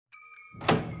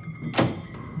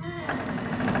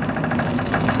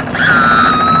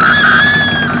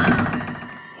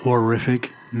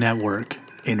Horrific Network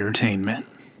Entertainment.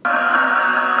 Welcome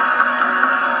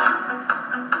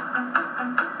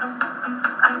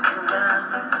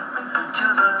to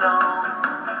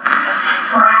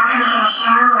the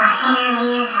show with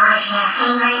interviews with your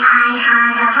favorite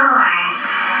icons of horror.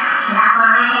 The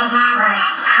Horrific Network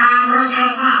proudly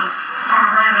presents the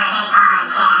Horrific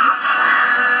Podcast.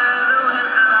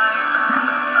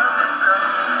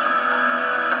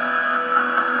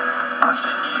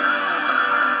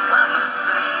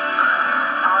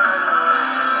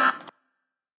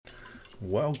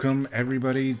 Welcome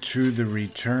everybody to the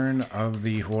return of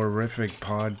the Horrific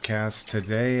Podcast.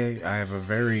 Today I have a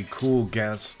very cool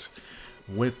guest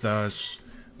with us.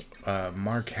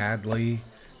 Mark Hadley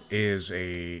is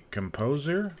a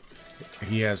composer.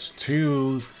 He has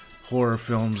 2 horror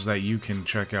films that you can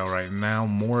check out right now.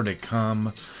 More to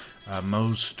come.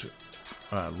 Most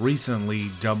recently,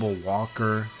 Double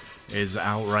Walker is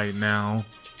out right now.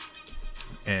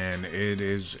 And it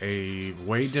is a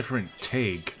way different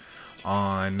take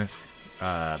on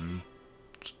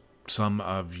some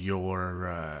of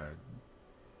your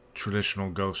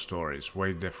traditional ghost stories.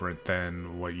 Way different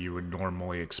than what you would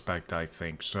normally expect, I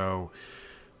think. So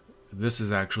this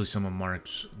is actually some of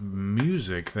Mark's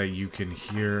music that you can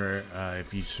hear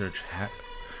if you search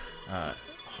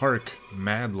Hark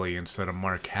Madly instead of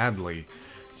Mark Hadley.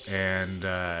 And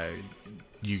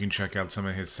you can check out some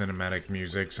of his cinematic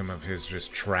music, some of his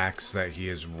just tracks that he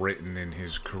has written in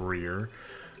his career.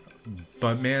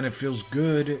 But man, it feels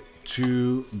good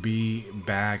to be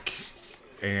back,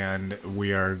 and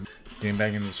we are getting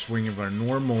back in the swing of our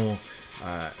normal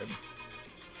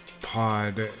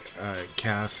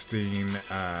podcasting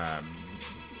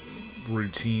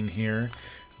routine here,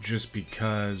 just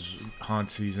because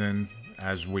haunt season,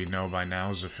 as we know by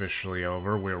now, is officially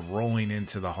over. We're rolling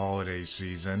into the holiday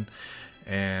season,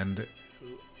 and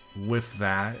with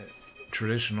that,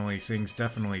 traditionally, things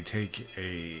definitely take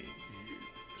a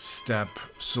step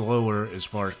slower as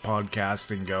far as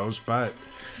podcasting goes, but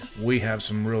we have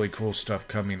some really cool stuff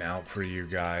coming out for you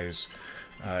guys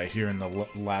here in the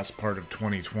last part of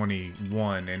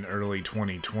 2021 and early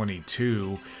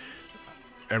 2022.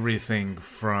 Everything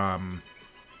from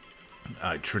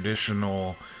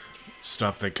traditional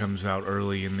stuff that comes out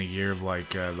early in the year, like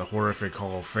the Horrific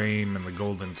Hall of Fame and the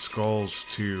Golden Skulls,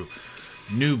 to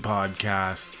new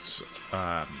podcasts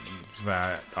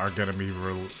that are going to be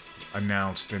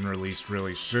announced and released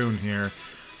really soon here.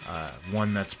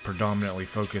 One that's predominantly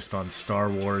focused on Star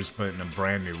Wars, but in a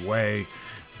brand new way.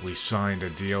 We signed a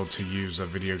deal to use a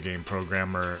video game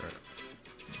programmer,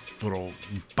 little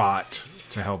bot,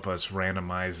 to help us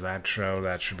randomize that show.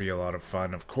 That should be a lot of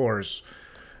fun. Of course,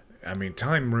 I mean,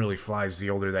 time really flies the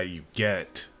older that you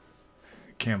get.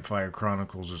 Campfire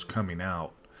Chronicles is coming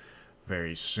out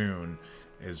very soon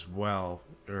as well,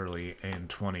 early in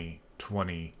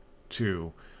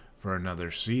 2022. For another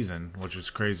season, which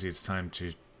is crazy. It's time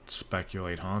to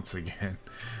speculate haunts again.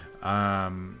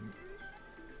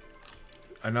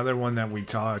 Another one that we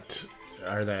talked,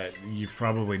 or that you've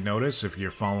probably noticed if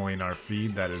you're following our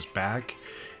feed, that is back,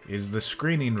 is the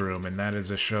Screening Room, and that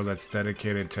is a show that's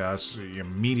dedicated to us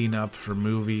meeting up for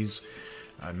movies,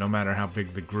 no matter how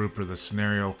big the group or the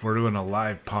scenario. We're doing a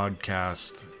live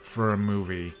podcast for a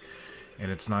movie,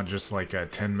 and it's not just like a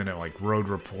 10-minute like road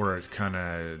report kind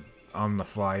of on the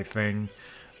fly thing.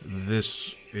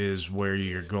 This is where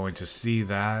you're going to see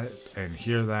that and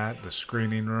hear that, the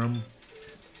Screening Room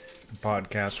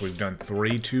podcast. We've done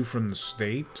 2 from the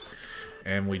state,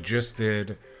 and we just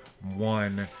did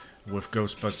one with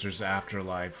Ghostbusters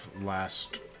Afterlife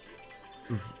last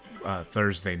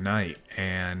Thursday night,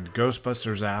 and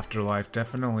Ghostbusters Afterlife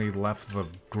definitely left the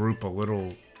group a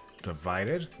little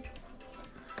divided.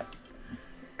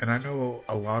 And I know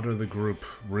a lot of the group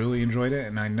really enjoyed it,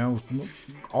 and I know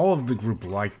all of the group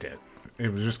liked it.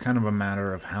 It was just kind of a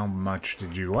matter of how much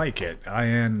did you like it.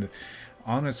 And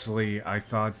honestly, I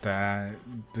thought that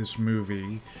this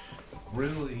movie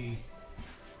really,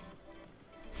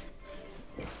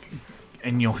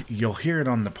 and you'll hear it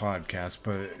on the podcast,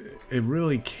 but it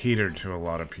really catered to a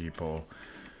lot of people,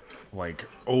 like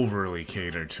overly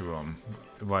catered to them.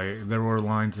 Like, there were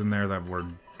lines in there that were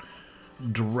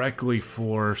directly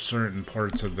for certain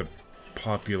parts of the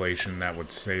population that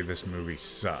would say this movie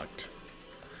sucked,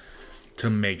 to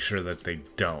make sure that they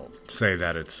don't say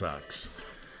that it sucks.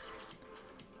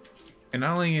 And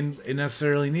I don't think it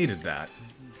necessarily needed that.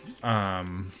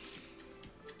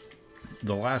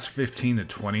 The last 15 to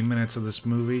 20 minutes of this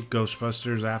movie,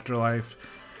 Ghostbusters Afterlife,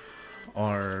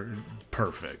 are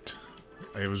perfect.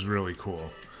 It was really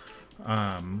cool.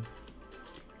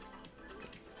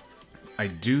 I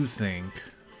do think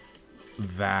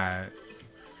that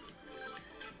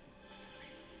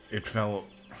it felt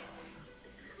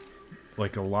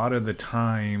like a lot of the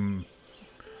time,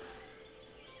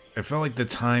 it felt like the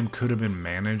time could have been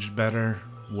managed better,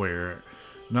 where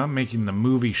not making the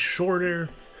movie shorter,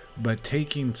 but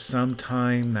taking some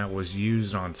time that was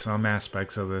used on some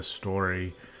aspects of this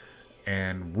story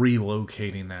and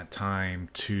relocating that time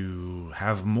to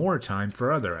have more time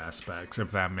for other aspects, if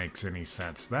that makes any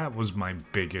sense. That was my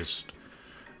biggest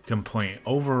complaint.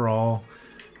 Overall,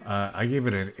 I gave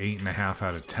it an 8.5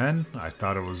 out of 10. I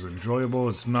thought it was enjoyable.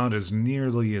 It's not as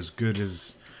nearly as good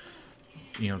as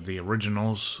the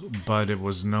originals, but it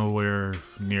was nowhere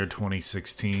near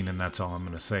 2016, and that's all I'm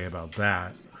going to say about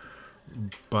that.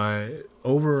 But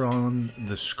over on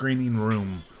the Screening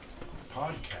Room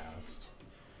podcast,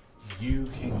 you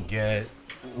can get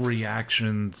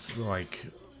reactions like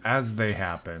as they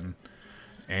happen,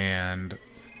 and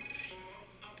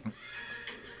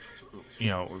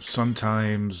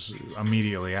sometimes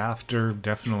immediately after,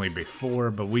 definitely before,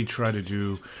 but we try to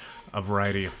do a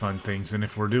variety of fun things. And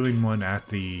if we're doing one at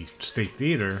the State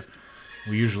Theater,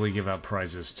 we usually give out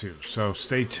prizes too. So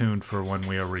stay tuned for when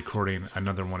we are recording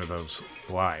another one of those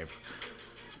live.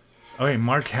 Okay,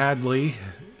 Mark Hadley,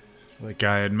 like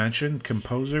I had mentioned,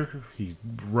 composer. He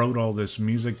wrote all this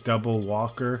music, Double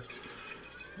Walker.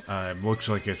 It looks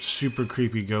like a super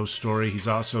creepy ghost story. He's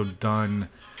also done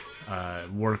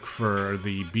work for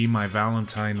the Be My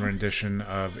Valentine rendition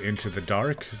of Into the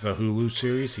Dark, the Hulu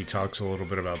series. He talks a little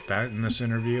bit about that in this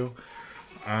interview.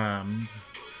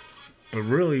 But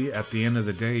really, at the end of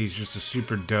the day, he's just a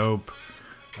super dope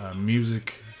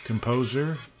music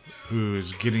composer who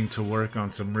is getting to work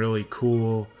on some really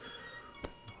cool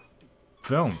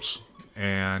films.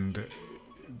 And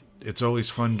it's always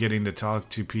fun getting to talk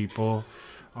to people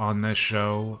on this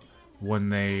show when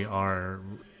they are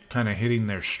kind of hitting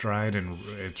their stride, and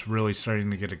it's really starting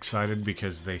to get excited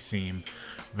because they seem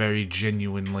very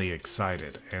genuinely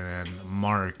excited. And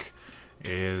Mark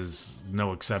is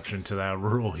no exception to that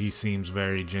rule. He seems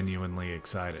very genuinely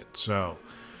excited. So,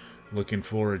 looking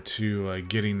forward to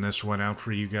getting this one out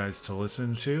for you guys to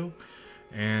listen to.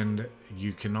 And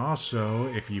you can also,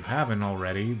 if you haven't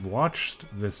already, watched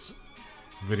this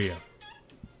video.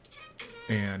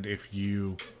 And if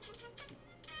you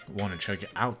want to check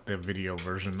out the video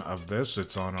version of this,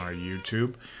 it's on our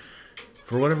YouTube.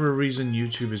 For whatever reason,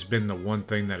 YouTube has been the one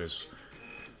thing that has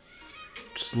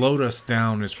slowed us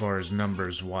down as far as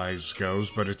numbers wise goes,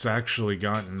 but it's actually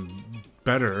gotten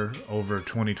better over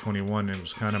 2021. It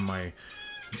was kind of my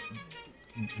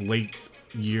late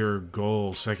year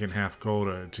goal, second half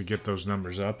goal to get those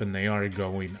numbers up, and they are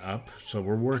going up. So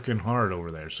we're working hard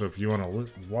over there. So if you want to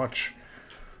watch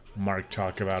Mark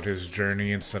talk about his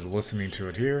journey instead of listening to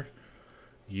it here,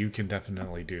 you can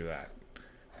definitely do that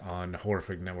on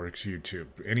Horrific Network's YouTube.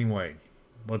 Anyway,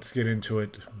 let's get into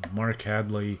it. Mark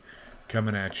Hadley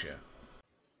coming at you.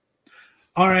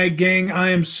 All right, gang,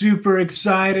 I am super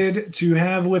excited to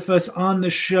have with us on the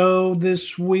show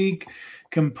this week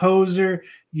composer.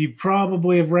 You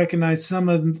probably have recognized some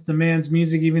of the man's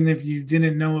music, even if you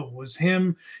didn't know it was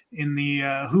him, in the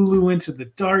Hulu Into the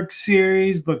Dark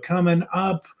series. But coming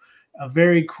up, a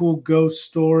very cool ghost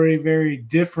story, very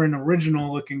different,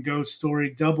 original-looking ghost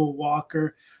story, Double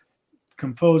Walker.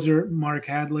 Composer Mark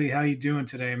Hadley, how you doing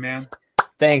today, man?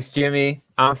 Thanks, Jimmy.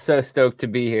 I'm so stoked to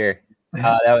be here.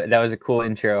 That was a cool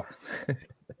intro.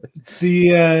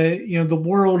 The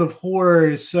world of horror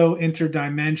is so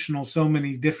interdimensional, so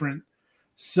many different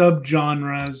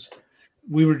subgenres.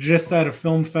 We were just at a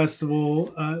film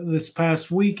festival this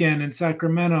past weekend in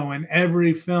Sacramento, and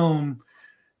every film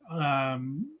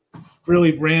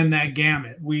really ran that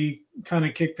gamut. We kind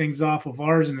of kicked things off with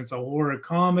ours, and it's a horror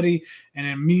comedy, and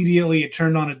immediately it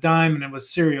turned on a dime, and it was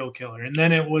serial killer, and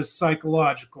then it was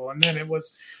psychological, and then it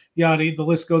was yada. The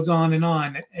list goes on and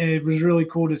on. It was really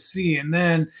cool to see. And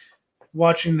then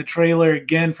watching the trailer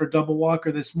again for Double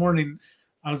Walker this morning,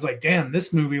 I was like, damn,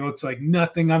 this movie looks like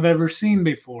nothing I've ever seen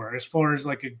before as far as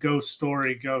like a ghost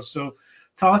story goes. So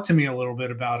talk to me a little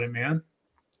bit about it, man.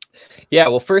 Yeah,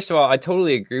 well, first of all, I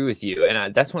totally agree with you.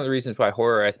 And that's one of the reasons why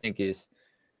horror, I think, is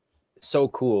so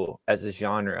cool as a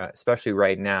genre, especially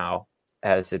right now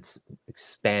as it's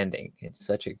expanding in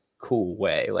such a cool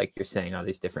way. Like you're saying, all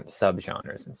these different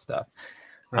subgenres and stuff.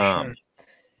 Sure.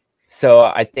 So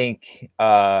I think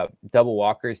Double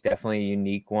Walker is definitely a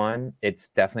unique one. It's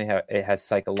definitely it has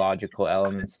psychological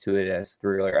elements to it, it has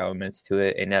thriller elements to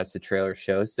it, and as the trailer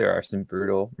shows, there are some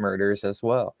brutal murders as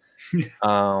well.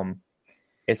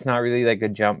 It's not really like a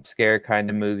jump scare kind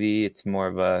of movie. It's more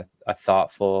of a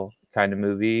thoughtful kind of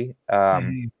movie.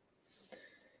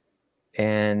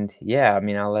 And yeah, I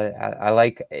mean, I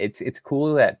like it's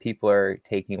cool that people are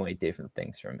taking away different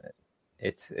things from it.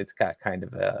 it's got kind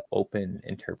of a open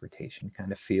interpretation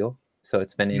kind of feel. So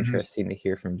it's been interesting to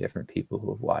hear from different people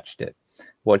who have watched it,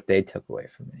 what they took away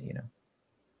from it, you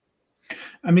know.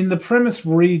 I mean, the premise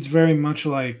reads very much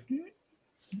like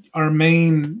our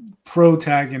main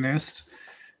protagonist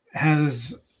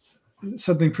has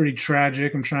something pretty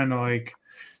tragic. I'm trying to like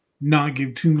not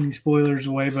give too many spoilers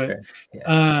away, but Sure.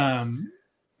 Yeah.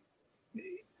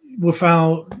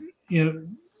 Without, you know,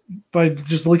 by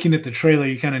just looking at the trailer,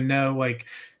 you kind of know like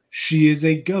she is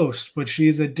a ghost, but she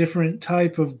is a different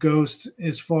type of ghost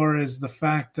as far as the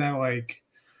fact that like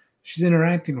she's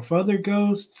interacting with other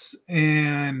ghosts,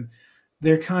 and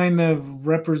they're kind of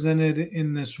represented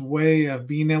in this way of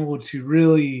being able to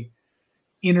really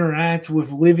interact with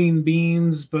living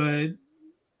beings, but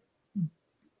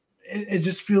it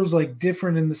just feels like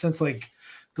different in the sense like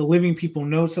the living people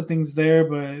know something's there,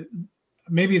 but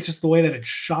maybe it's just the way that it's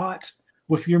shot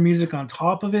with your music on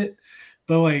top of it.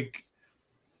 But like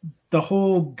the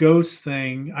whole ghost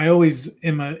thing, I always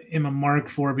am a mark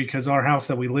for, because our house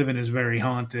that we live in is very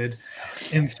haunted.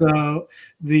 And so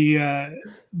the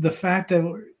fact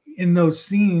that in those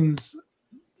scenes,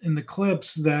 in the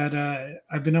clips that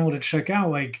I've been able to check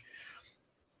out, like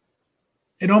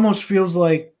it almost feels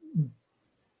like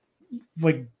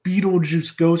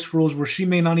Beetlejuice ghost rules, where she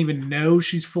may not even know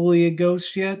she's fully a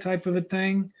ghost yet, type of a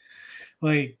thing.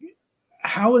 Like,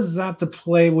 how is that to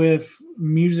play with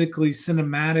musically,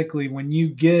 cinematically, when you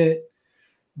get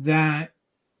that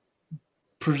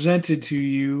presented to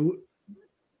you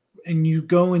and you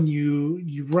go and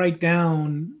you write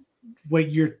down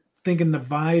what you're thinking the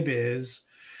vibe is?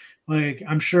 Like,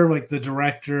 I'm sure like the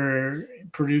director,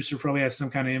 producer probably has some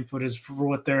kind of input as for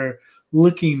what they're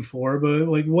looking for, but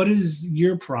like, what is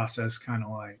your process kind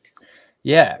of like?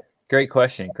 Yeah, great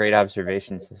question. Great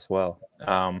observations as well.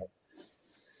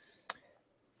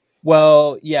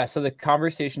 Well, yeah, so the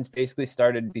conversations basically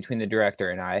started between the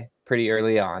director and I pretty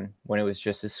early on, when it was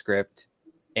just a script.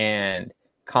 And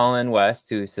Colin West,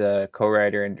 who's a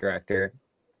co-writer and director,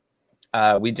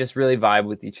 we just really vibe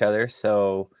with each other.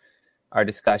 So our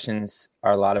discussions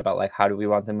are a lot about like, how do we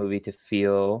want the movie to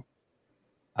feel?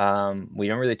 We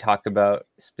don't really talk about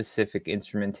specific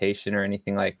instrumentation or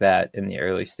anything like that in the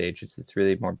early stages. It's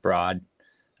really more broad.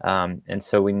 And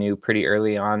so we knew pretty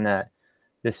early on that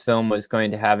this film was going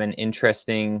to have an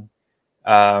interesting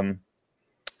sort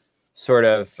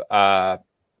of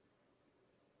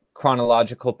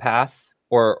chronological path,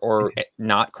 or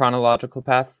not chronological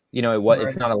path. You know,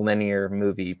 it's not a linear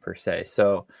movie per se.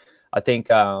 So I think,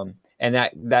 and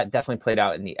that definitely played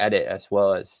out in the edit, as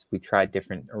well as we tried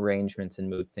different arrangements and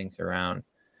moved things around.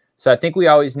 So I think we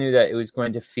always knew that it was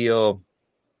going to feel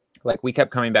like, we kept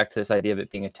coming back to this idea of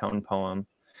it being a tone poem.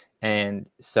 And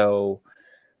so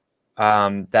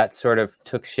that sort of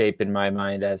took shape in my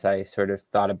mind as I sort of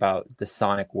thought about the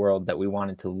sonic world that we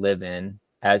wanted to live in.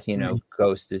 As you know,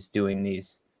 Ghost is doing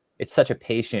these, it's such a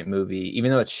patient movie.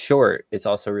 Even though it's short, it's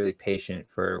also really patient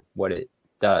for what it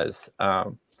does.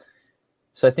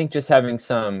 So I think just having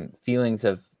some feelings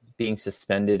of being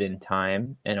suspended in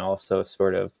time, and also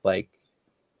sort of like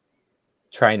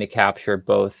trying to capture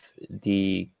both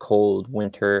the cold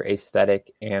winter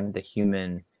aesthetic and the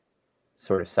human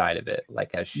sort of side of it,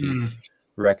 like as she's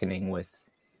reckoning with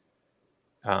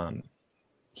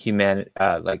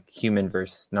human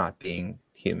versus not being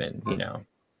human, you know.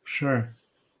 Sure.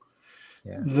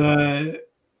 Yeah. The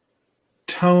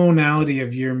tonality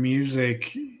of your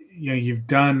music, you know, you've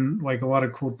done like a lot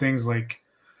of cool things, like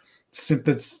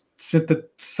synthesize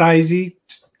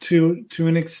to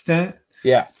an extent.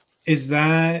 Yeah. Is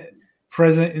that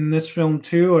present in this film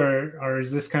too, or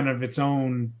is this kind of its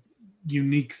own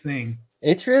unique thing?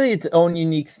 It's really its own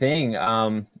unique thing.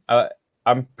 I'm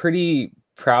pretty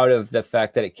proud of the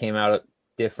fact that it came out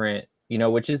different, you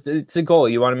know, which is, it's a goal.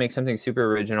 You want to make something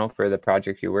super original for the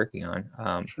project you're working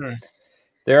on. Sure.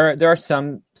 There are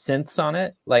some synths on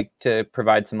it, like to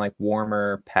provide some like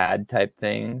warmer pad type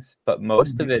things, but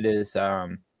most of it is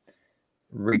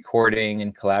recording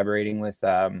and collaborating with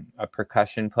a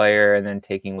percussion player, and then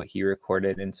taking what he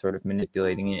recorded and sort of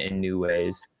manipulating it in new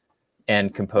ways,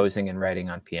 and composing and writing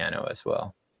on piano as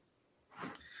well.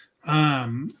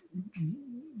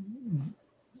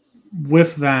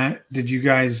 With that, did you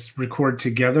guys record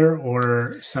together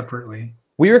or separately?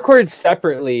 We recorded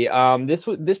separately.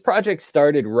 This project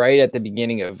started right at the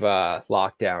beginning of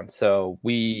lockdown. So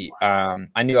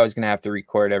I knew I was going to have to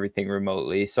record everything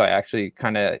remotely. So I actually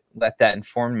kind of let that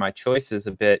inform my choices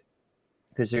a bit,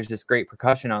 because there's this great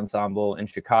percussion ensemble in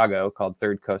Chicago called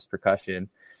Third Coast Percussion.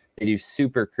 They do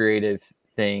super creative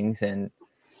things, and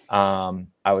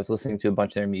I was listening to a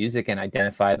bunch of their music and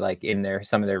identified like in their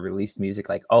some of their released music,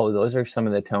 like, oh, those are some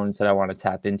of the tones that I want to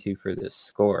tap into for this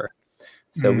score.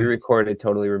 So we recorded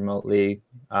totally remotely.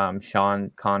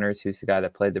 Sean Connors, who's the guy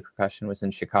that played the percussion, was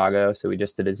in Chicago, so we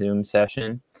just did a Zoom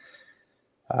session,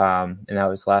 and that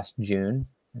was last June,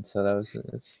 and so that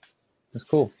was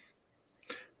cool.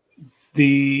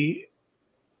 The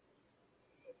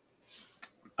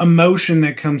emotion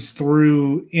that comes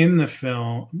through in the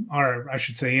film, or I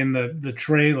should say in the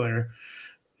trailer,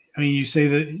 I mean, you say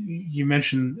that you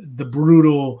mentioned the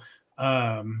brutal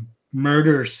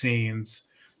murder scenes,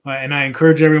 and I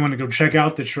encourage everyone to go check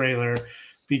out the trailer,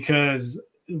 because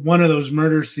one of those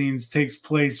murder scenes takes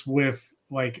place with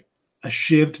like a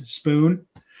shivved spoon.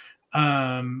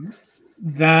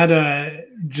 That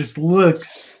just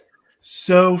looks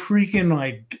so freaking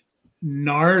like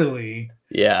gnarly.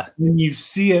 Yeah. When you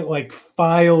see it like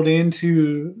filed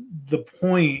into the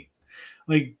point,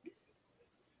 like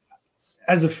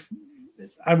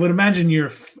I would imagine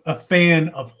you're a fan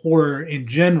of horror in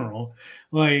general.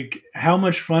 Like, how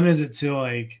much fun is it to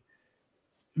like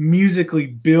musically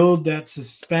build that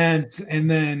suspense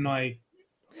and then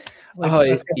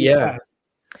yeah.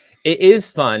 It is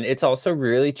fun. It's also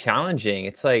really challenging.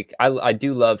 It's like I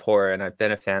do love horror, and I've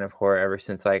been a fan of horror ever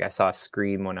since like I saw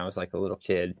Scream when I was like a little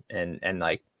kid, and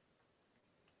like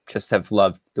just have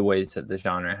loved the ways that the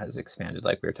genre has expanded,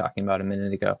 like we were talking about a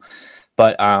minute ago.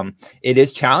 But it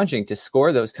is challenging to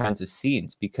score those kinds of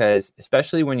scenes, because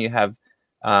especially when you have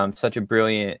such a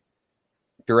brilliant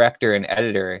director and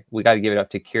editor, we got to give it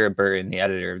up to Kira Burton, the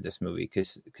editor of this movie,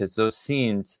 because those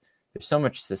scenes, there's so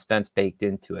much suspense baked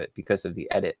into it because of the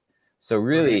edit. So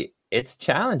really, it's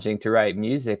challenging to write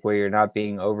music where you're not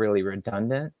being overly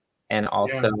redundant and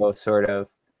also sort of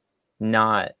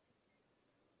not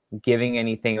giving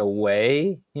anything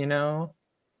away, you know?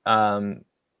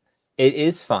 It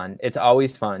is fun. It's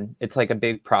always fun. It's like a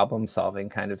big problem solving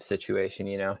kind of situation,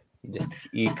 you know?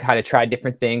 You kind of try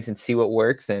different things and see what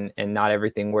works, and not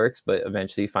everything works, but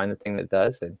eventually you find the thing that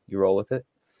does and you roll with it.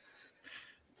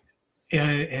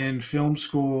 And film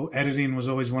school, editing was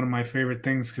always one of my favorite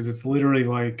things, because it's literally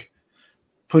like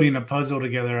putting a puzzle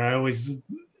together. I always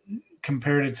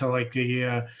compared it to like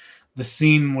the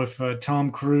scene with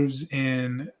Tom Cruise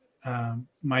in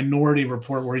Minority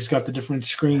Report, where he's got the different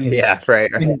screens. Yeah, right.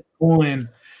 And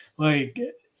like,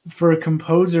 for a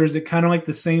composer, is it kind of like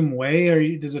the same way,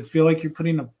 or does it feel like you're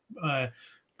putting a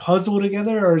puzzle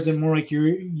together, or is it more like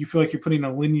you feel like you're putting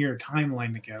a linear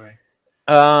timeline together?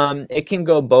 It can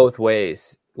go both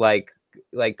ways. Like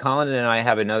Colin and I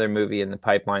have another movie in the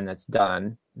pipeline that's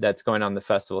going on the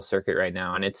festival circuit right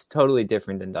now, and it's totally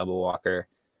different than Double Walker,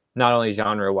 not only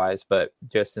genre wise, but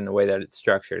just in the way that it's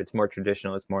structured. It's more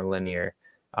traditional, it's more linear.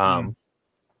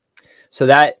 So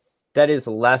that is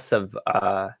less of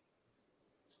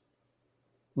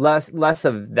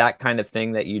that kind of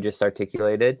thing that you just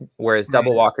articulated, whereas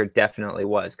Double Walker definitely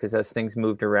was, because as things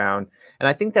moved around, and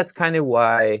I think that's kind of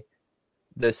why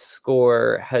the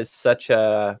score has such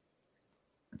a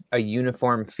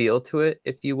uniform feel to it,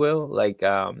 if you will. Like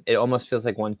it almost feels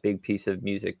like one big piece of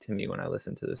music to me when I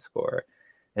listen to the score.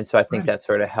 And so I think that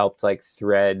sort of helped like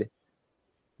thread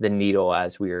the needle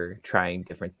as we were trying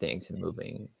different things and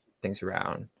moving things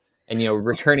around, and, you know,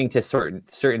 returning to certain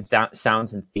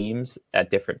sounds and themes at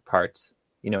different parts.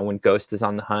 You know, when Ghost is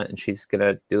on the hunt and she's going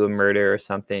to do a murder or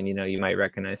something, you know, you might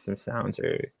recognize some sounds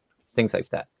or things like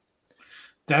that.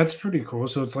 That's pretty cool.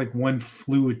 So it's like one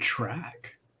fluid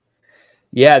track.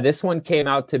 Yeah, this one came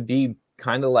out to be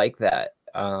kind of like that.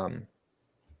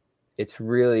 It's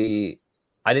really,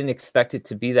 I didn't expect it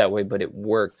to be that way, but it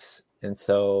works. And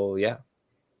so, yeah.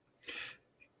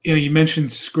 You know, you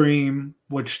mentioned Scream,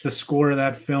 which the score of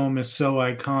that film is so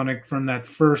iconic, from that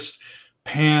first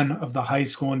pan of the high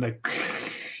school and the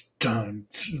dun,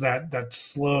 that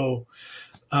slow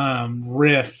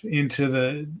riff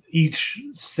into each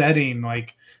setting.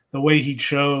 Like, the way he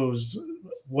chose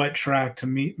what track to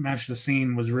match the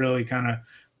scene was really kind of,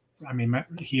 I mean,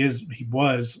 he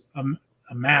was a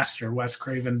master, Wes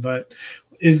Craven. But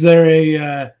is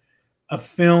there a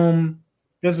film?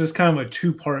 This is kind of a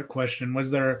two-part question.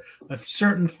 Was there a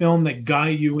certain film that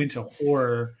got you into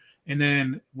horror, and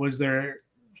then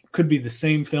could be the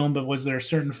same film, but was there a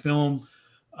certain film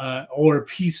or a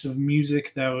piece of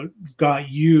music that got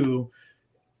you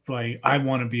like, I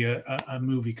want to be a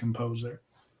movie composer?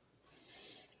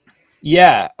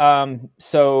 Yeah.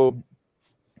 So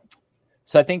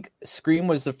I think Scream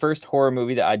was the first horror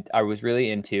movie that I was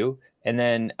really into. And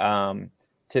then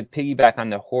to piggyback on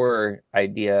the horror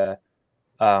idea,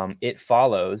 It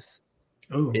Follows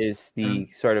is the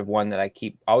sort of one that I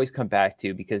always come back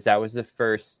to, because that was the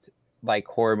first like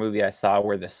horror movie I saw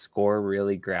where the score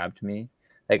really grabbed me.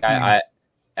 Like I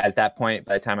at that point,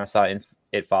 by the time I saw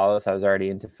It Follows, I was already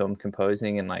into film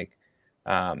composing and like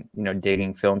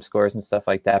digging film scores and stuff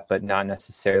like that, but not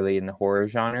necessarily in the horror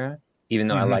genre, even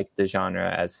though I liked the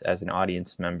genre as an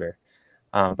audience member.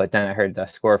 But then I heard the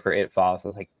score for It Follows. I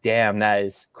was like, damn, that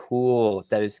is cool.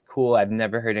 That is cool. I've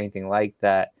never heard anything like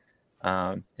that.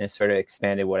 And it sort of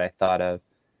expanded what I thought of.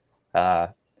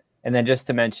 And then just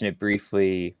to mention it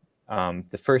briefly,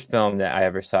 the first film that I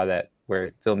ever saw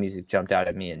where film music jumped out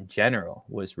at me in general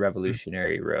was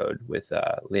Revolutionary Road with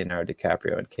Leonardo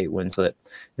DiCaprio and Kate Winslet.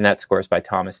 And that score is by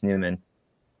Thomas Newman.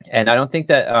 And I don't think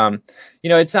that,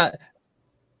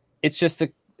 it's just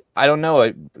I don't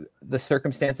know, the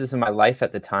circumstances of my life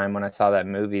at the time when I saw that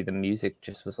movie, the music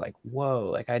just was like, whoa,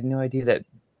 like I had no idea that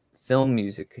film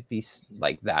music could be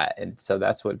like that. And so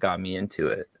that's what got me into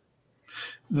it.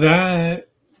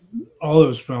 All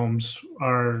those films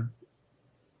are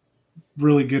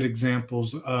really good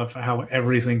examples of how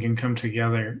everything can come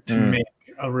together to make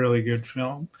a really good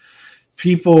film.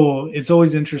 It's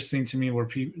always interesting to me where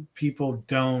people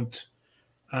don't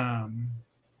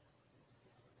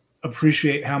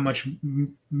appreciate how much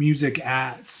music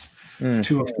adds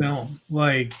to a film.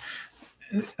 Like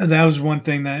that was one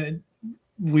thing that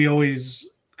we always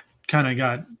kind of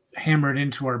got hammered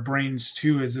into our brains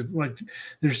too, is that like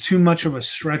there's too much of a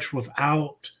stretch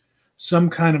without some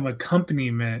kind of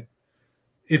accompaniment.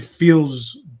 It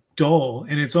feels dull,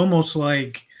 and it's almost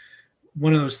like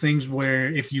one of those things where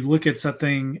if you look at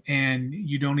something and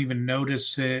you don't even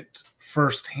notice it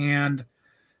firsthand,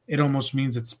 it almost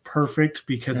means it's perfect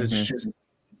because it's just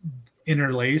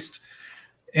interlaced.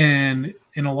 And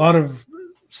in a lot of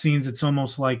scenes, it's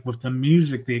almost like with the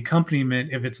music, the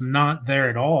accompaniment, if it's not there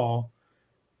at all,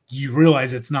 you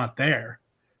realize it's not there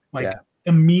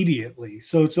immediately.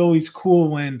 So it's always cool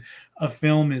when a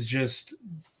film is just,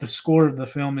 the score of the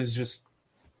film is just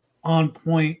on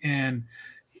point and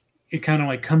it kind of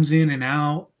like comes in and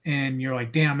out and you're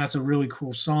like, damn, that's a really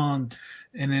cool song.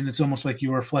 And then it's almost like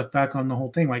you reflect back on the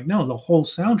whole thing. Like, no, the whole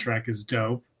soundtrack is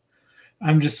dope.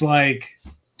 I'm just like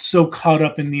so caught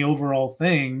up in the overall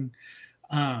thing.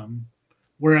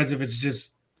 Whereas if it's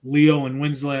just Leo and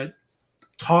Winslet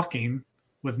talking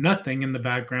with nothing in the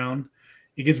background,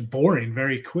 it gets boring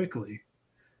very quickly.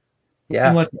 Yeah.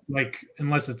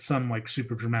 Unless it's some like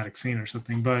super dramatic scene or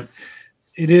something, but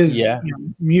it is,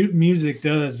 music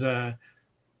does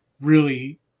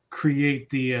really create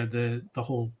the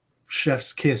whole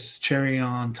chef's kiss, cherry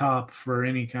on top for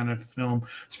any kind of film,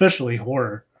 especially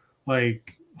horror.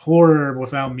 Like horror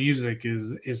without music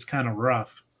is kind of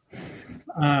rough.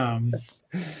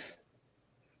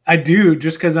 I do,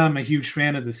 just because I'm a huge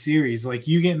fan of the series. Like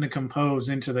you getting to compose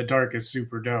Into the Dark is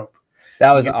super dope.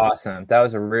 That was awesome. That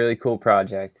was a really cool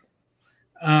project.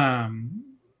 Hulu,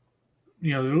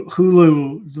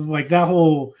 like that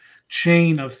whole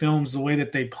chain of films, the way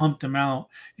that they pumped them out,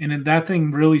 and then that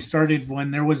thing really started when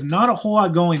there was not a whole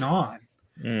lot going on.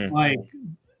 Like,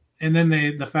 and then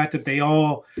the fact that they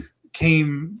all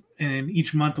came and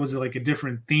each month was like a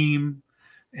different theme,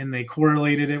 and they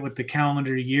correlated it with the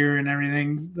calendar year and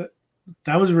everything.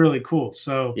 That was really cool.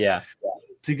 So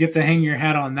to get to hang your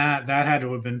hat on that had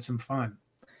to have been some fun.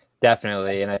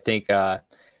 Definitely. And I think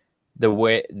the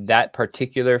way that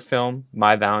particular film,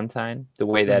 My Valentine, the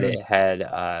way that it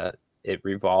had it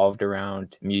revolved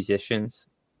around musicians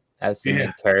as the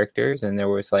main characters, and there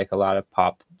was like a lot of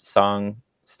pop song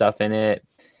stuff in it,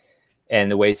 and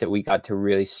the ways that we got to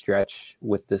really stretch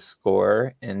with the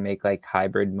score and make like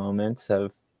hybrid moments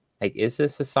of like, is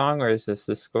this a song or is this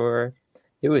the score?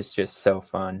 It was just so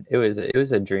fun. It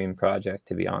was a dream project,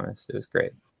 to be honest. It was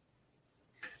great.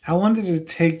 How long did it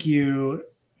take you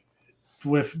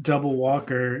with Double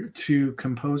Walker to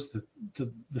compose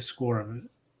the score of it?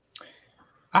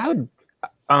 I would,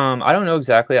 I don't know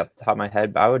exactly off the top of my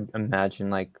head, but I would imagine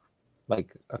like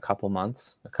a couple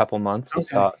months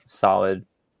of solid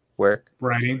work.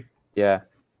 Writing. Yeah.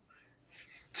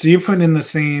 So you put in the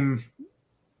same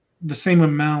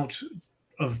amount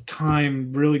of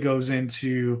time really goes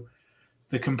into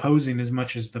the composing as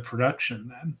much as the production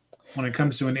then when it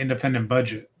comes to an independent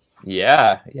budget.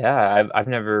 Yeah. I've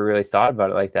never really thought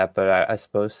about it like that, but I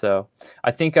suppose so.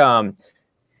 I think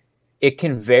it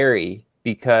can vary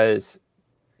because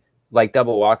like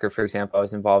Double Walker, for example, I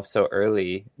was involved so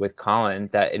early with Colin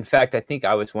that in fact, I think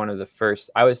I was one of the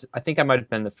first. I think I might have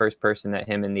been the first person that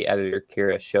him and the editor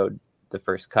Kira showed the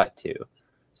first cut to.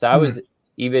 So I was,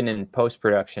 even in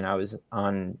post-production, I was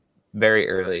on very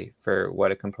early for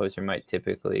what a composer might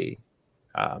typically,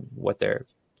 what their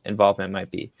involvement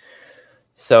might be.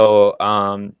 So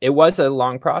it was a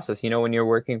long process. When you're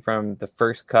working from the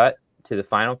first cut to the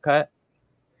final cut,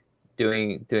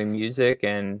 doing music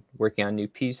and working on new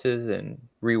pieces and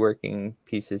reworking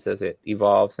pieces as it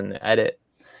evolves in the edit.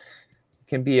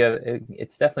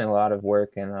 It's definitely a lot of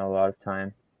work and a lot of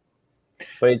time.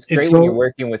 But it's great when you're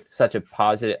working with such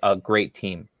a great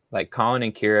team. Like Colin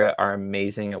and Kira are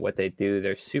amazing at what they do.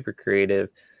 They're super creative,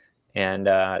 and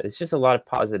it's just a lot of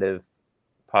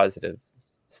positive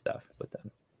stuff with them.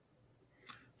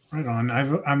 Right on.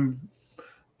 I'm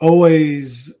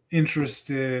always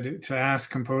interested to ask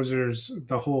composers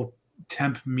the whole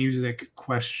temp music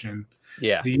question.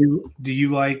 Yeah. Do you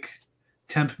like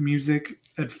temp music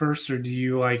at first, or do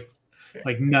you like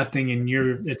nothing and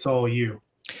it's all you?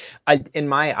 In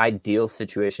my ideal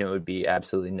situation, it would be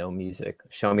absolutely no music.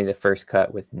 Show me the first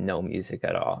cut with no music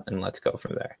at all, and let's go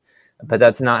from there. But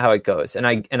that's not how it goes, and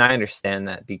I understand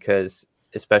that, because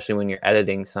especially when you're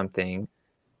editing something,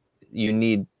 you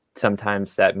need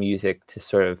sometimes that music to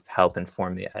sort of help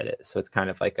inform the edit. So it's kind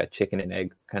of like a chicken and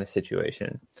egg kind of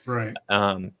situation. Right.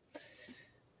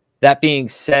 That being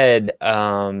said,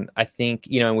 I think,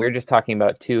 and we were just talking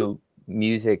about too,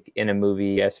 music in a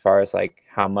movie as far as like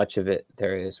how much of it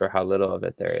there is or how little of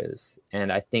it there is.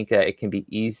 And I think that it can be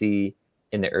easy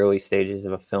in the early stages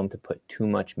of a film to put too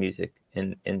much music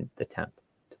in the temp,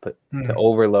 to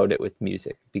overload it with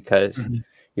music, because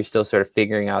you're still sort of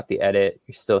figuring out the edit.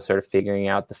 You're still sort of figuring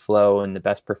out the flow and the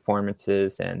best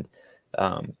performances. And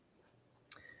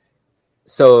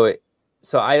so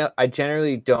I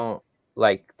generally don't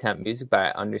like temp music, but I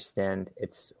understand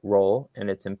its role and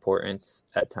its importance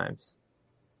at times.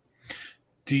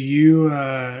 Do you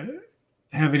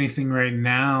have anything right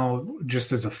now,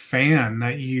 just as a fan,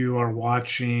 that you are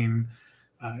watching,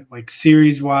 like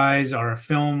series-wise, or a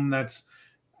film that's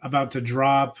about to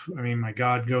drop? I mean, my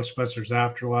God, Ghostbusters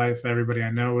Afterlife. Everybody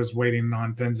I know is waiting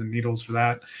on pins and needles for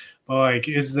that. But like,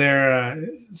 is there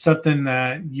something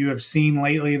that you have seen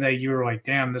lately that you were like,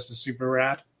 damn, this is super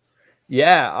rad?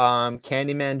 Yeah,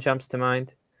 Candyman jumps to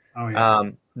mind. Oh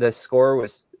yeah. The score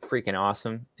was freaking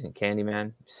awesome in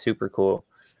Candyman. Super cool.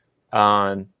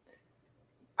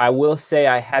 I will say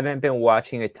I haven't been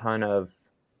watching a ton of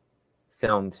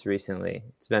films recently.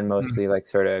 It's been mostly like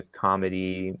sort of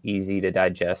comedy, easy to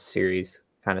digest series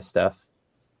kind of stuff.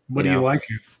 What do you like?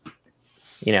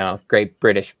 Great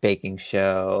British Baking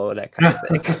Show, that kind of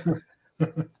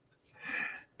thing.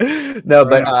 No,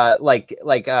 but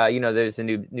there's a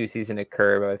new season of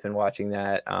Curb. I've been watching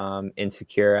that.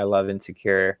 Insecure, I love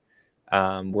Insecure.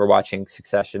 We're watching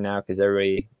Succession now because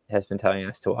everybody has been telling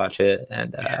us to watch it,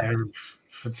 and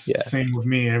it's the same with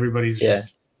me. Everybody's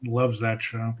just loves that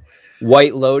show.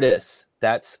 White Lotus,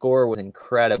 that score was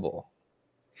incredible.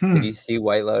 Did you see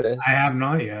White Lotus? I have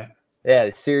not yet. Yeah,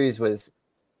 the series was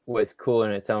cool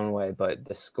in its own way, but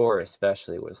the score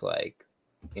especially was like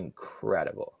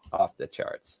incredible, off the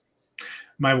charts.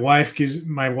 My wife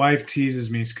teases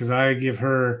me because I give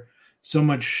her so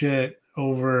much shit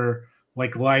over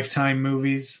like Lifetime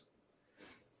movies,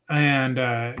 and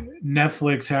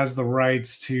Netflix has the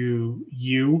rights to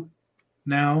You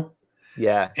now.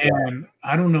 Yeah. And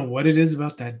I don't know what it is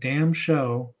about that damn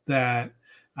show that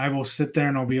I will sit there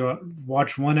and I'll be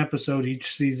watch one episode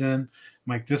each season. I'm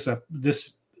like, this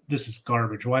is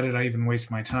garbage. Why did I even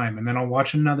waste my time? And then I'll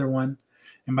watch another one.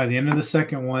 And by the end of the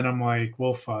second one, I'm like,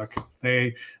 well, fuck.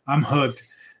 I'm hooked.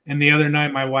 And the other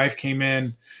night, my wife came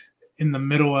in the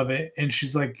middle of it, and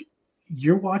she's like,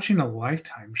 you're watching a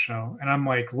Lifetime show. And I'm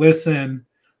like, listen,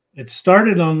 it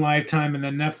started on Lifetime, and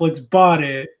then Netflix bought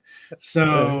it.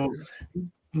 So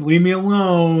leave me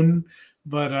alone.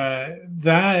 But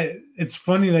it's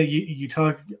funny that you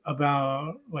talk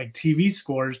about like TV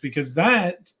scores, because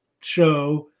that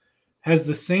show has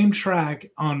the same track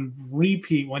on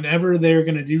repeat whenever they're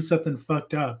going to do something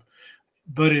fucked up.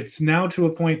 But it's now to a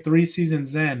point 3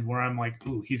 seasons in where I'm like,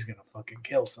 ooh, he's going to fucking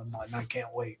kill someone. I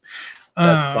can't wait.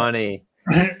 That's funny.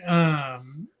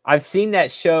 I've seen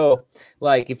that show.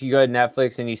 Like if you go to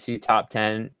Netflix and you see top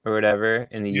 10 or whatever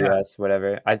in the US,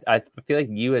 whatever, I feel like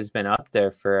You has been up there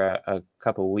for a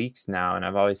couple weeks now. And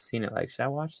I've always seen it like, should I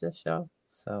watch this show?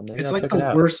 So maybe it's I'll like check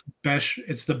the best.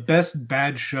 It's the best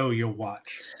bad show you'll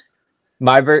watch.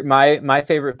 My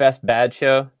favorite best bad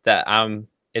show that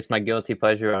it's my guilty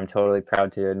pleasure, I'm totally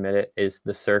proud to admit it, is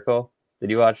The Circle.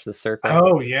 Did you watch The Circle?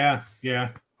 Oh yeah.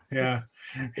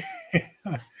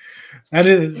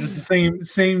 It's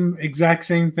the exact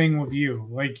same thing with You.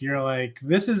 Like you're like,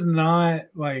 this is not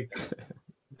like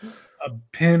a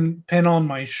pin on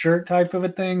my shirt type of a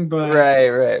thing, but right.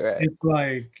 It's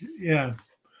like, yeah.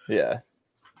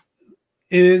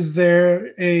 Is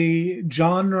there a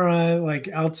genre like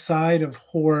outside of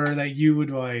horror that you would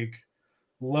like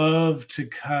love to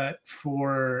cut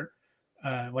for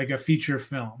like a feature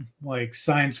film, like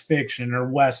science fiction or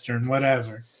Western,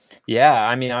 whatever. Yeah,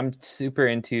 I mean, I'm super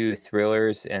into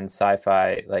thrillers and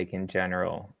sci-fi, like in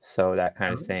general, so that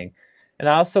kind of thing. And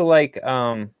I also like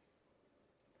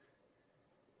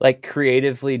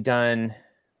creatively done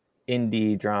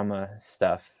indie drama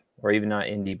stuff, or even not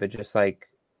indie, but just like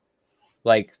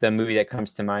the movie that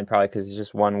comes to mind, probably because it's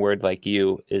just one word, like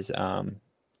you, is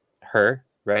Her,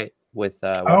 right? With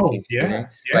Joaquin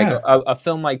Phoenix. yeah. Like a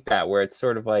film like that, where it's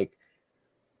sort of like,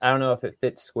 I don't know if it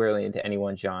fits squarely into any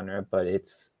one genre, but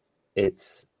it's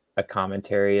a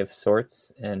commentary of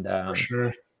sorts, and For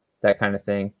sure. that kind of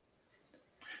thing.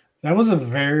 That was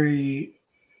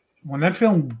when that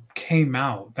film came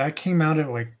out, that came out at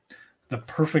like the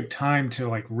perfect time to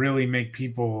like really make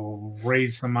people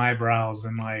raise some eyebrows,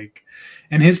 and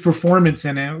his performance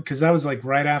in it, because that was like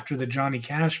right after the Johnny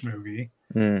Cash movie.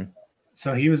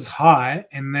 So he was hot,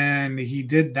 and then he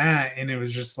did that, and it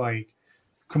was just like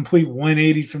complete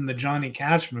 180 from the Johnny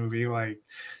Cash movie. Like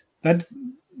that,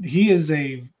 he is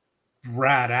a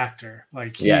rad actor.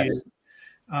 Like his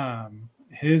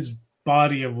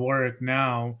body of work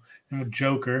now, and with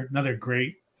Joker, another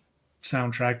great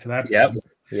soundtrack to that film.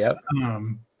 Yep.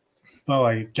 But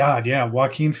like, God, yeah,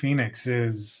 Joaquin Phoenix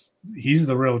he's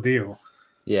the real deal.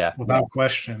 Yeah. Without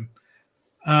question.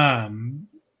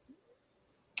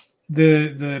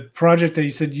 The project that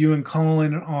you said you and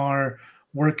Colin are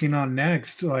working on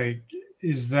next, like,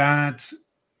 is that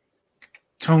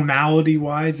tonality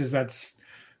wise, is that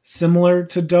similar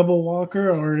to Double Walker,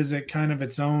 or is it kind of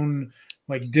its own,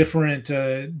 like, different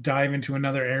dive into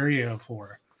another area of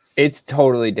horror? It's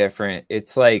totally different.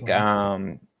 It's like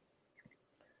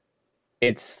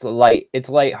it's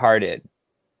lighthearted.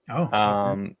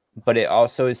 But it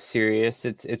also is serious.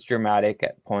 It's dramatic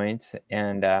at points,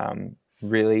 and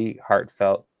really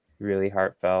heartfelt.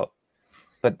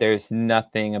 But there's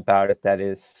nothing about it that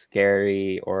is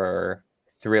scary or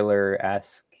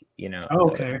thriller-esque, you know.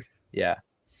 Okay. So, yeah.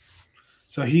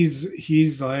 So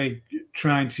he's like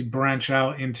trying to branch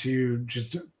out into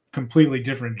just a completely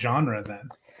different genre then.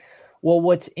 Well,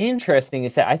 what's interesting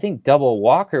is that I think Double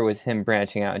Walker was him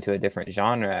branching out into a different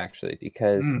genre, actually,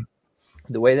 because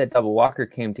the way that Double Walker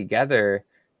came together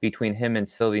between him and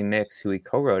Sylvie Mix, who he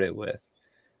co-wrote it with,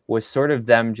 was sort of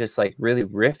them just like really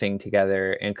riffing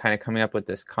together and kind of coming up with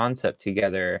this concept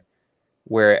together.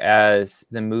 Whereas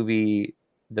the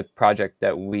project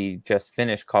that we just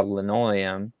finished called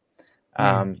Linoleum,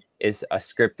 is a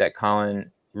script that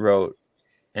Colin wrote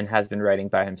and has been writing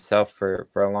by himself for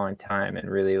a long time,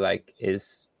 and really like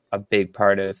is a big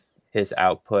part of his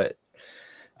output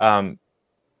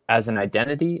as an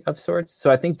identity of sorts. So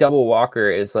I think Double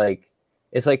Walker is like,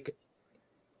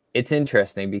 it's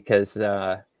interesting because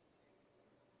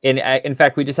in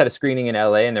fact, we just had a screening in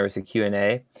LA and there was a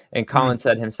Q&A, and Colin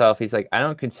said himself, he's like, I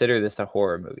don't consider this a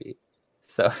horror movie.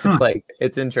 So it's like,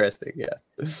 it's interesting. Yeah.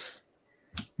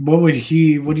 What do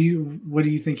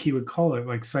you think he would call it?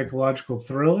 Like psychological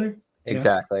thriller?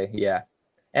 Exactly. Yeah.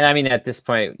 And I mean, at this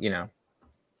point, you know,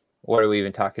 what are we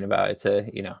even talking about? It's a,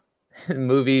 you know,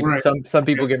 movie. Right. Some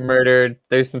people get murdered.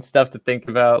 There's some stuff to think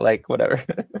about, like whatever.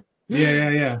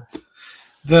 Yeah.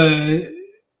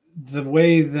 The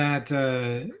way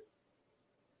that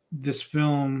this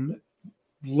film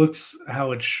looks,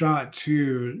 how it's shot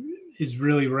too, is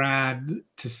really rad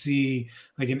to see,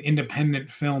 like an independent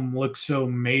film look so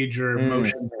major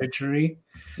motion picture-y.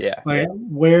 Yeah. Like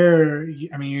where,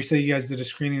 I mean, you say you guys did a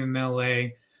screening in LA,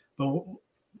 but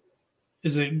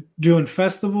is it doing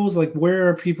festivals? Like where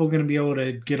are people going to be able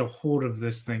to get a hold of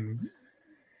this thing?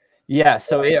 Yeah.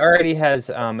 So it already has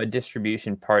a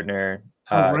distribution partner.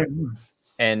 Right.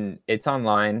 And it's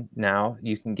online now.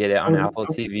 You can get it on Apple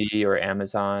TV or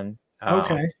Amazon.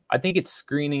 Okay. I think it's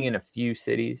screening in a few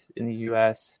cities in the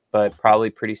US, but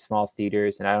probably pretty small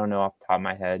theaters. And I don't know off the top of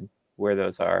my head where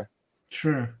those are.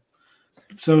 Sure.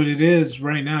 So it is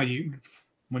right now,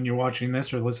 when you're watching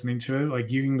this or listening to it, like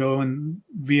you can go and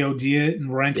VOD it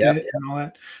and rent it and all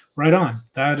that. Right on.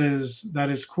 That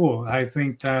is cool. I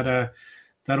think that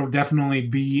that'll definitely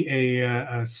be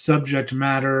a subject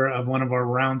matter of one of our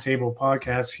roundtable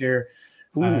podcasts here.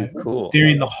 Cool.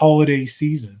 During the holiday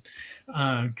season.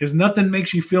 Because nothing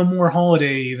makes you feel more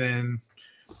holiday than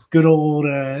good old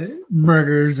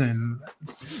murders and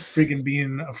freaking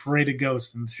being afraid of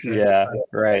ghosts and shit. Yeah,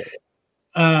 right.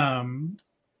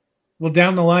 Well,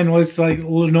 down the line, looks like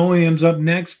Linoleum's up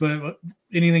next, but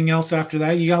anything else after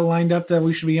that you got lined up that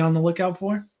we should be on the lookout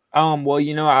for? Well,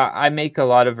 you know, I make a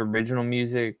lot of original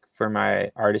music for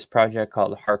my artist project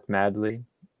called Mark Hadley,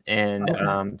 and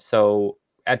so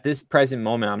at this present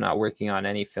moment, I'm not working on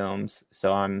any films,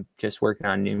 so I'm just working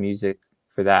on new music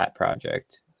for that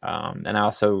project. And I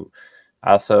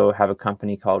also have a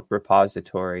company called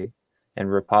Repository,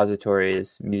 and Repository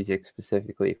is music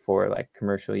specifically for like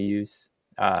commercial use.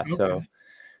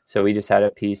 So we just had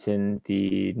a piece in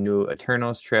the new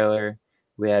Eternals trailer.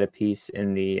 We had a piece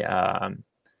in the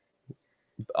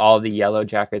all the Yellow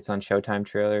Jackets on Showtime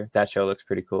trailer. That show looks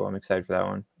pretty cool. I'm excited for that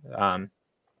one.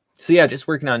 So yeah, just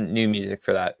working on new music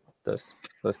for those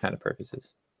kind of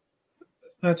purposes.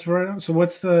 That's right. So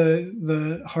what's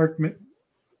the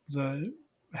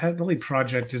Hadley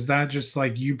project? Is that just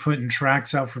like you putting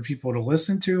tracks out for people to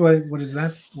listen to? What is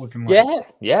that looking like?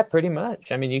 Yeah, pretty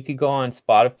much. I mean, you could go on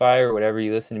Spotify or whatever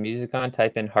you listen to music on,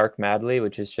 type in Hark Madley,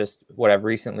 which is just what I've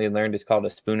recently learned is called a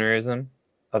spoonerism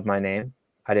of my name.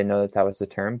 I didn't know that was the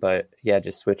term, but yeah,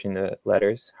 just switching the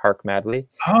letters, Hark Madley.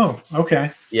 Oh,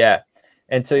 okay. Yeah.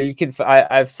 And so you can, I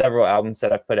have several albums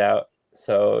that I've put out.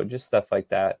 So just stuff like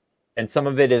that. And some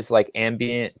of it is like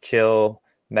ambient, chill,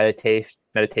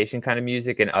 meditation kind of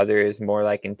music, and others more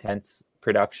like intense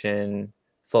production,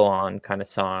 full on kind of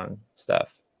song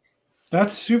stuff.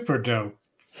 That's super dope.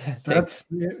 Thanks.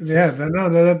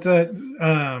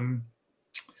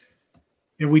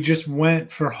 We just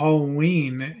went for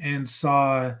Halloween and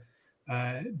saw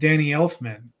Danny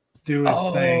Elfman do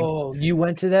his thing. Oh, you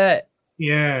went to that?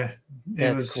 Yeah,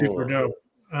 it was cool. super dope.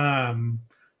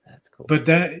 That's cool. But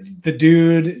the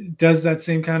dude does that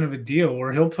same kind of a deal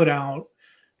where he'll put out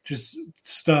just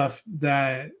stuff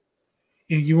that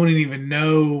you wouldn't even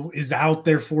know is out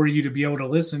there for you to be able to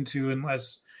listen to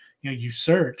unless you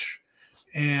search.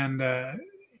 And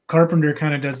Carpenter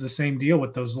kind of does the same deal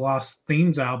with those Lost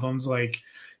Themes albums. Like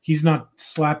he's not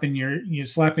slapping you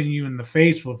in the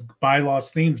face with buy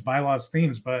Lost Themes,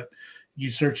 but you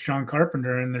search John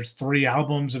Carpenter and there's 3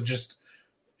 albums of just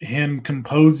him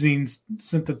composing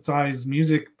synthesized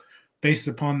music based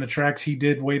upon the tracks he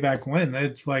did way back when.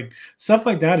 It's like stuff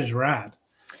like that is rad.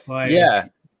 Like, yeah, I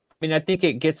mean, I think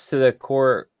it gets to the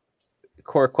core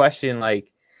question.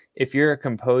 Like, if you're a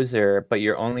composer, but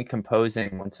you're only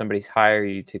composing when somebody's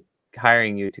hiring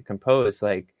you to compose,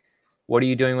 like, what are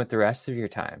you doing with the rest of your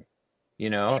time?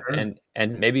 Sure.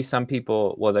 And maybe some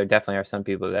people, well, there definitely are some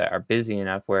people that are busy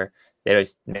enough where they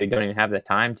don't even have the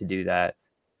time to do that.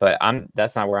 But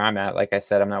that's not where I'm at. Like I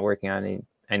said, I'm not working on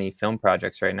any film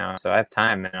projects right now, so I have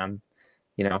time, and I'm,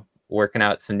 working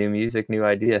out some new music, new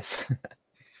ideas.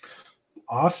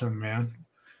 Awesome, man.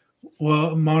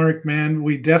 Well, Mark, man,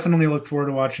 we definitely look forward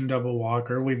to watching Double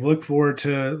Walker. We've looked forward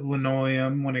to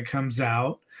Linoleum when it comes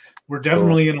out. We're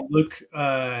definitely going to look.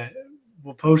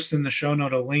 We'll post in the show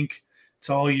note a link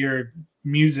to all your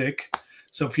music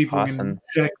so people can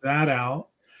check that out.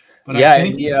 But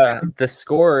the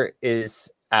score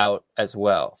is out as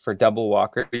well for Double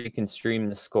Walker. You can stream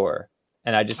the score,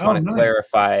 and I just want to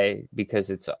clarify because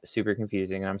it's super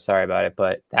confusing, and I'm sorry about it,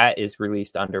 but that is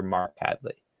released under Mark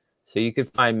Hadley, so you can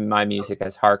find my music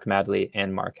as Hark Madley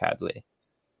and Mark Hadley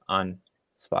on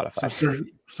Spotify.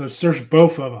 So search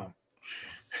both of them.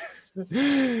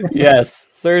 Yes,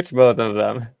 search both of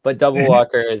them, but Double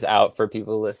Walker is out for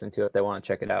people to listen to if they want to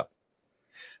check it out.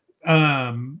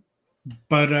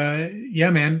 But yeah,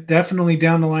 man, definitely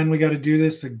down the line we got to do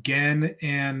this again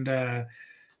and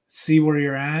see where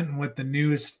you're at and what the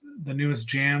newest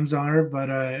jams are. But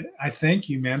I thank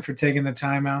you, man, for taking the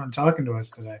time out and talking to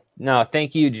us today. No,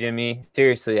 thank you, Jimmy.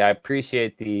 Seriously, I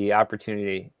appreciate the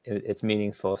opportunity. It's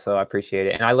meaningful, so I appreciate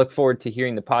it, and I look forward to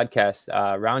hearing the podcast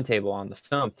roundtable on the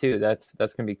film too.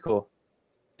 That's gonna be cool.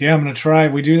 Yeah, I'm gonna try.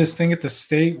 We do this thing at the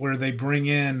state where they bring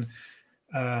in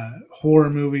horror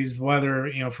movies,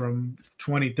 whether from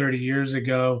 20, 30 years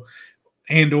ago,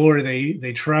 and or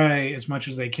they try as much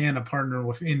as they can to partner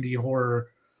with indie horror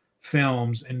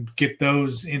films and get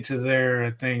those into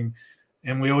their thing.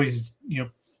 And we always,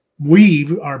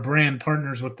 we are brand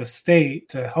partners with the state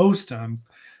to host them.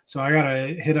 So I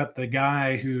gotta hit up the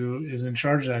guy who is in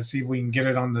charge of that, see if we can get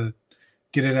it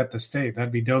at the state.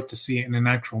 That'd be dope to see it in an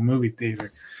actual movie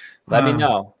theater. Let me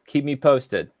know. Keep me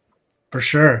posted. For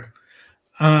sure.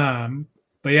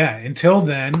 But yeah, until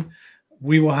then,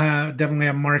 we will definitely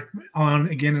have Mark on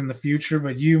again in the future.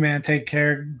 But you, man, take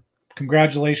care.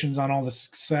 Congratulations on all the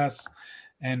success,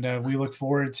 and we look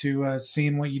forward to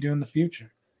seeing what you do in the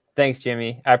future. Thanks,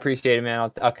 Jimmy. I appreciate it,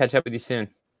 man. I'll catch up with you soon.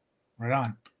 Right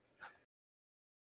on.